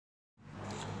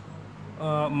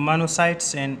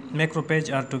monocytes and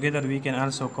macrophage are together, we can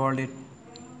also call it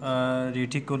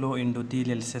reticulo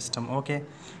endothelial system. Okay,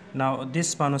 now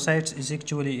this monocytes is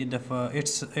actually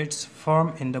it's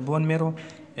formed in the bone marrow,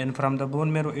 and from the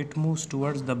bone marrow it moves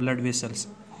towards the blood vessels.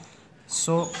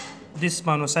 So this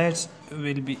monocytes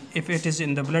will be, if it is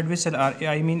in the blood vessel, or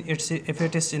if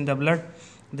it is in the blood,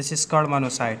 this is called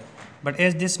monocyte. But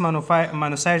as this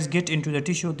monocytes get into the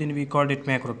tissue, then we call it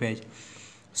macrophage.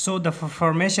 So the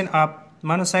formation of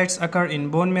monocytes occur in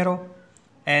bone marrow,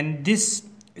 and this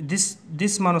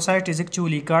monocyte is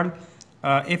actually called,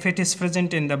 if it is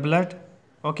present in the blood,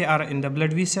 okay, or in the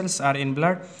blood vessels or in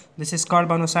blood, this is called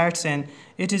monocytes, and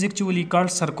it is actually called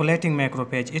circulating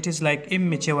macrophage. It is like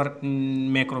immature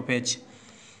macrophage.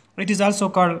 It is also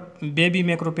called baby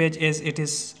macrophage, as it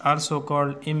is also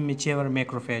called immature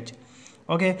macrophage.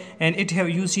 Okay, and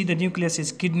you see the nucleus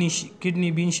is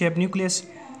kidney bean shaped nucleus.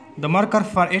 The marker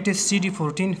for it is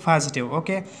CD14 positive.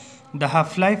 Okay, the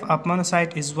half-life of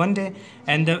monocyte is 1 day,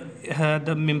 and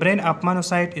the membrane of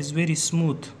monocyte is very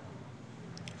smooth.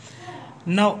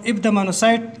 Now, if the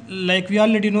monocyte, like we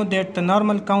already know that the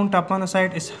normal count of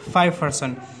monocyte is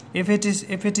 5%. If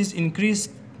it is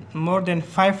increased more than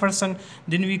 5%,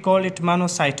 then we call it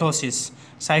monocytosis.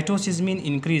 Cytosis mean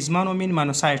increase, mono mean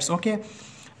monocytes. Okay.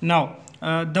 Now,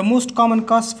 the most common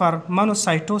cause for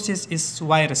monocytosis is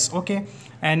virus. Okay,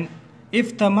 and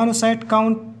if the monocyte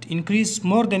count increase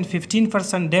more than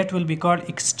 15%, that will be called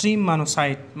extreme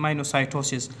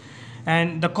monocytosis.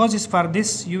 And the causes for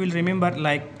this, you will remember,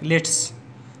 like LETS.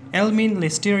 L mean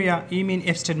Listeria, E mean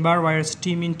Epstein-Barr virus,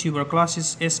 T mean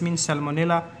tuberculosis, S mean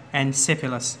Salmonella, and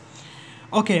syphilis.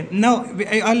 Okay, now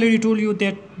I already told you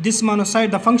that this monocyte,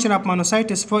 the function of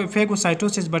monocyte is for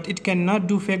phagocytosis, but it cannot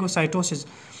do phagocytosis,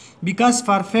 because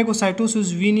for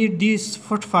phagocytosis we need this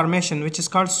foot formation, which is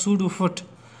called pseudofoot.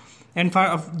 And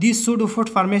for this pseudofoot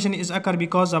formation is occur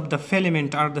because of the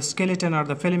filament, or the skeleton, or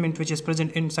the filament which is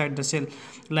present inside the cell,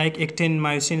 like actin,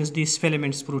 myosins, these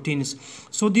filaments, proteins.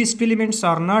 So these filaments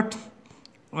are not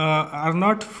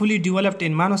fully developed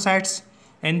in monocytes,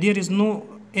 and there is no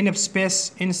enough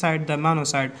space inside the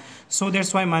monocyte. So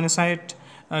that's why monocyte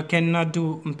cannot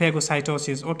do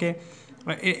phagocytosis. Okay,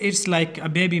 it's like a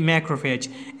baby macrophage.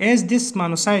 As this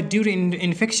monocyte, during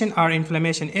infection or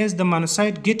inflammation, as the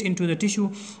monocyte get into the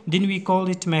tissue, then we call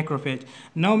it macrophage.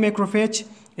 Now macrophage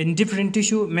in different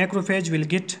tissue, macrophage will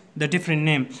get the different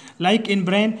name. Like in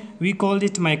brain, we call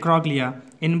it microglia.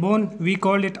 In bone, we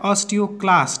call it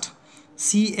osteoclast.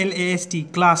 C-L-A-S-T,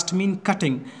 clast mean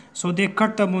cutting. So they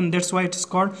cut the bone, that's why it is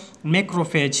called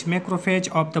macrophage. Macrophage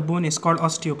of the bone is called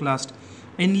osteoclast.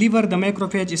 In liver, the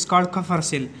macrophage is called Kupffer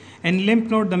cell. In lymph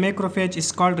node, the macrophage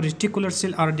is called reticular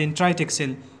cell or dendritic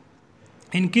cell.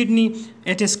 In kidney,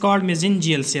 it is called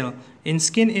mesangial cell. In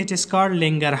skin, it is called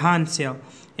Langerhans cell.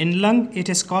 In lung, it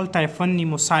is called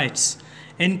tympanocytes.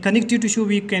 In connective tissue,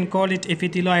 we can call it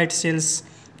epithelioid cells,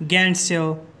 Gantt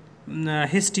cell,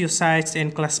 histiocytes,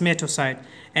 and plasmatocyte.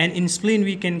 And in spleen,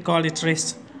 we can call it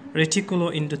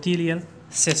reticulo endothelial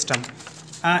system.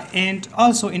 And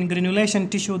also in granulation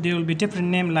tissue, there will be different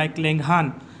name like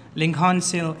Langerhans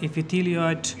cell,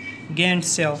 epithelioid, Gantt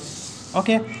cell.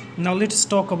 Okay, now let's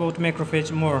talk about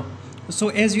macrophage more. So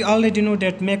as we already know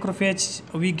that macrophage,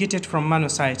 we get it from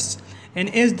monocytes. And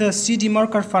as the CD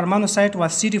marker for monocyte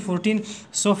was CD14,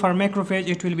 so for macrophage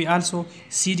it will be also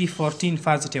CD14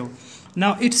 positive.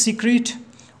 Now it secrete,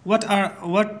 what are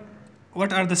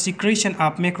the secretion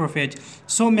of macrophage?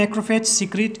 So macrophage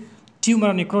secrete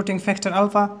tumor necrotic factor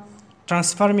alpha,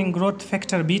 transforming growth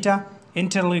factor beta,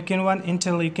 interleukin 1,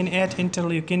 interleukin 8,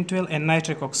 interleukin 12, and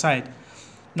nitric oxide.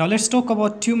 Now let's talk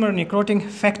about tumor necrotic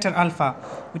factor alpha,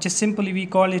 which is simply we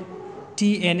call it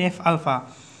TNF alpha.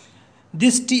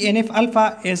 This TNF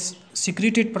alpha is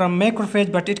secreted from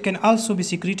macrophage, but it can also be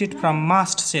secreted from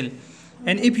mast cell.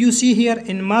 And if you see here,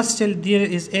 in mast cell there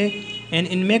is A, and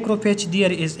in macrophage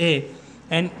there is A,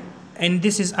 and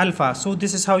this is alpha. So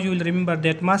this is how you will remember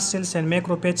that mast cells and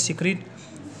macrophage secrete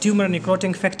tumor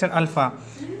necrotic factor alpha.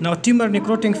 Now tumor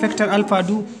necrotic factor alpha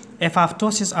do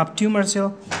apoptosis of tumor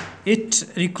cell. It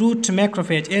recruits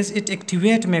macrophage. As it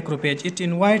activates macrophage, it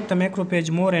invites the macrophage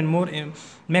more and more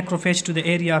macrophage to the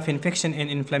area of infection and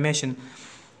inflammation.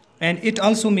 And it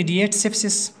also mediates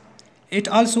sepsis. It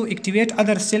also activates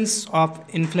other cells of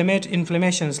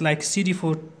inflammations like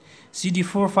CD4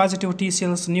 positive T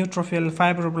cells, neutrophil,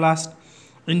 fibroblast,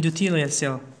 endothelial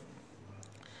cell.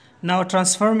 Now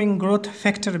transforming growth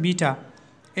factor beta,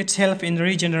 its help in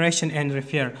regeneration and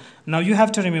repair. Now you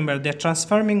have to remember that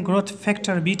transforming growth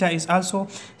factor beta is also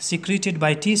secreted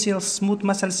by T cells, smooth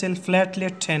muscle cell,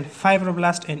 platelet, and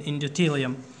fibroblast and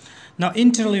endothelium. Now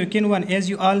interleukin 1, as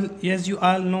you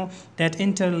all know that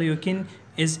interleukin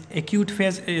is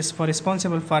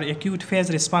responsible for acute phase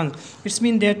response. It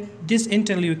means that this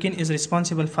interleukin is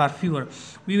responsible for fever.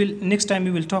 Next time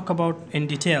we will talk about in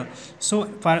detail. So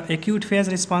for acute phase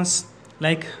response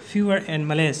like fever and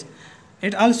malaise.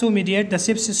 It also mediates the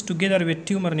sepsis together with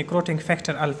tumor necrotic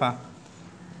factor alpha.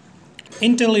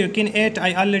 Interleukin 8,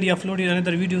 I already uploaded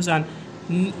another videos on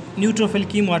neutrophil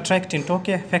chemoattractant,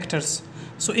 okay, factors.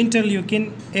 So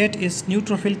interleukin 8 is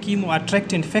neutrophil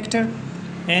chemoattractant factor,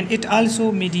 and it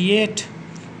also mediates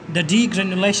the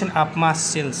degranulation of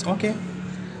mast cells, okay.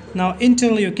 Now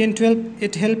interleukin 12,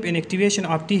 it helps in activation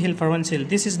of T helper 1 cell.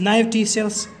 This is naive T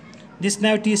cells. These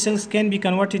naive T cells can be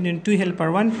converted into T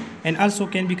helper 1 and also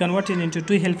can be converted into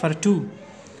T helper 2.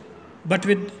 But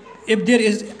if there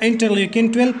is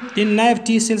interleukin 12, then naive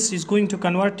T cells is going to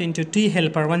convert into T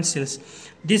helper 1 cells.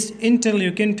 This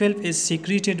interleukin 12 is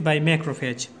secreted by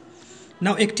macrophage.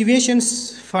 Now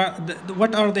activations for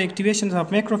what are the activations of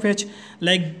macrophage?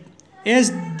 Like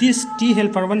as this T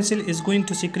helper 1 cell is going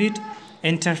to secrete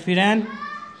interferon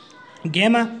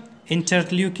gamma,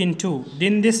 interleukin 2.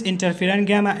 Then this interferon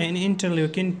gamma and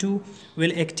interleukin 2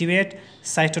 will activate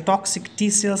cytotoxic T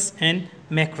cells and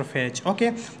macrophage.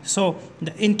 Okay, so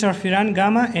the interferon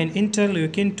gamma and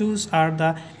interleukin 2s are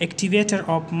the activator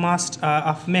of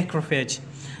macrophage.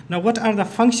 Now what are the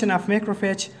function of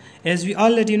macrophage? As we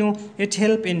already know, it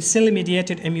helps in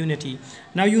cell-mediated immunity.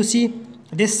 Now you see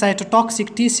this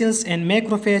cytotoxic T cells and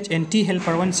macrophage and T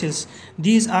helper 1 cells.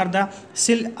 These are the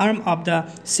cell arm of the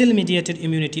cell-mediated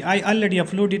immunity. I already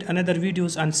uploaded another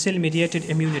videos on cell-mediated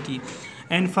immunity.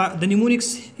 And for the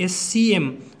mnemonics is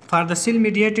CM. For the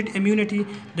cell-mediated immunity,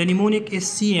 the mnemonic is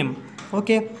CM.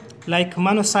 Okay, like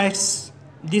monocytes.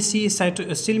 This C is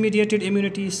cell-mediated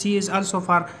immunity. C is also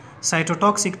for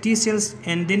cytotoxic T cells,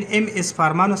 and then M is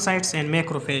for monocytes and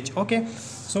macrophage. Okay,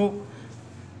 so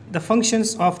the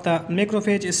functions of the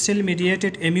macrophage is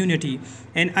cell-mediated immunity,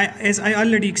 and as I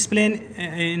already explained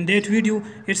in that video,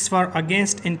 it's for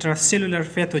against intracellular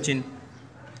pathogen.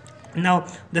 Now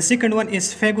the second one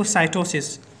is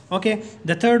phagocytosis. Okay,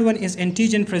 the third one is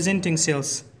antigen presenting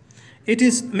cells.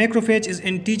 Macrophage is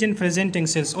antigen presenting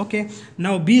cells. Okay,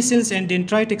 now B cells and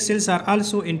dendritic cells are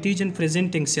also antigen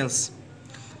presenting cells.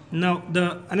 Now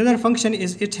another function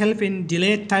is it helps in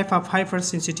delayed type of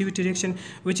hypersensitivity reaction,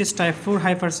 which is type 4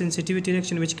 hypersensitivity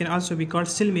reaction, which can also be called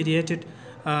cell-mediated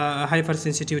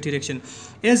hypersensitivity reaction.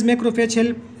 As macrophage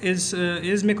is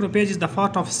the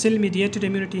part of cell-mediated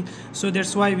immunity, so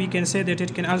that's why we can say that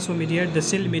it can also mediate the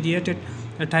cell-mediated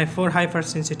type 4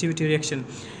 hypersensitivity reaction.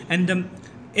 And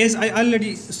as I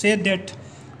already said that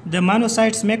the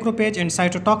monocytes, macrophage, and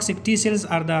cytotoxic T cells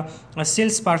are the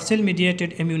cells for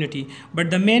cell-mediated immunity. But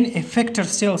the main effector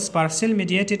cells for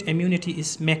cell-mediated immunity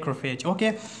is macrophage.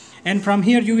 Okay, and from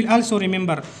here you will also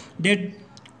remember that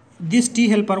this T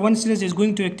helper 1 cells is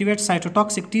going to activate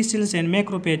cytotoxic T cells and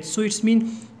macrophage. So it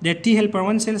means that T helper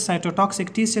 1 cells,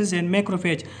 cytotoxic T cells, and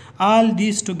macrophage, all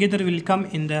these together will come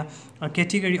in the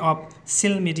category of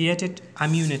cell-mediated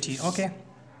immunity. Okay.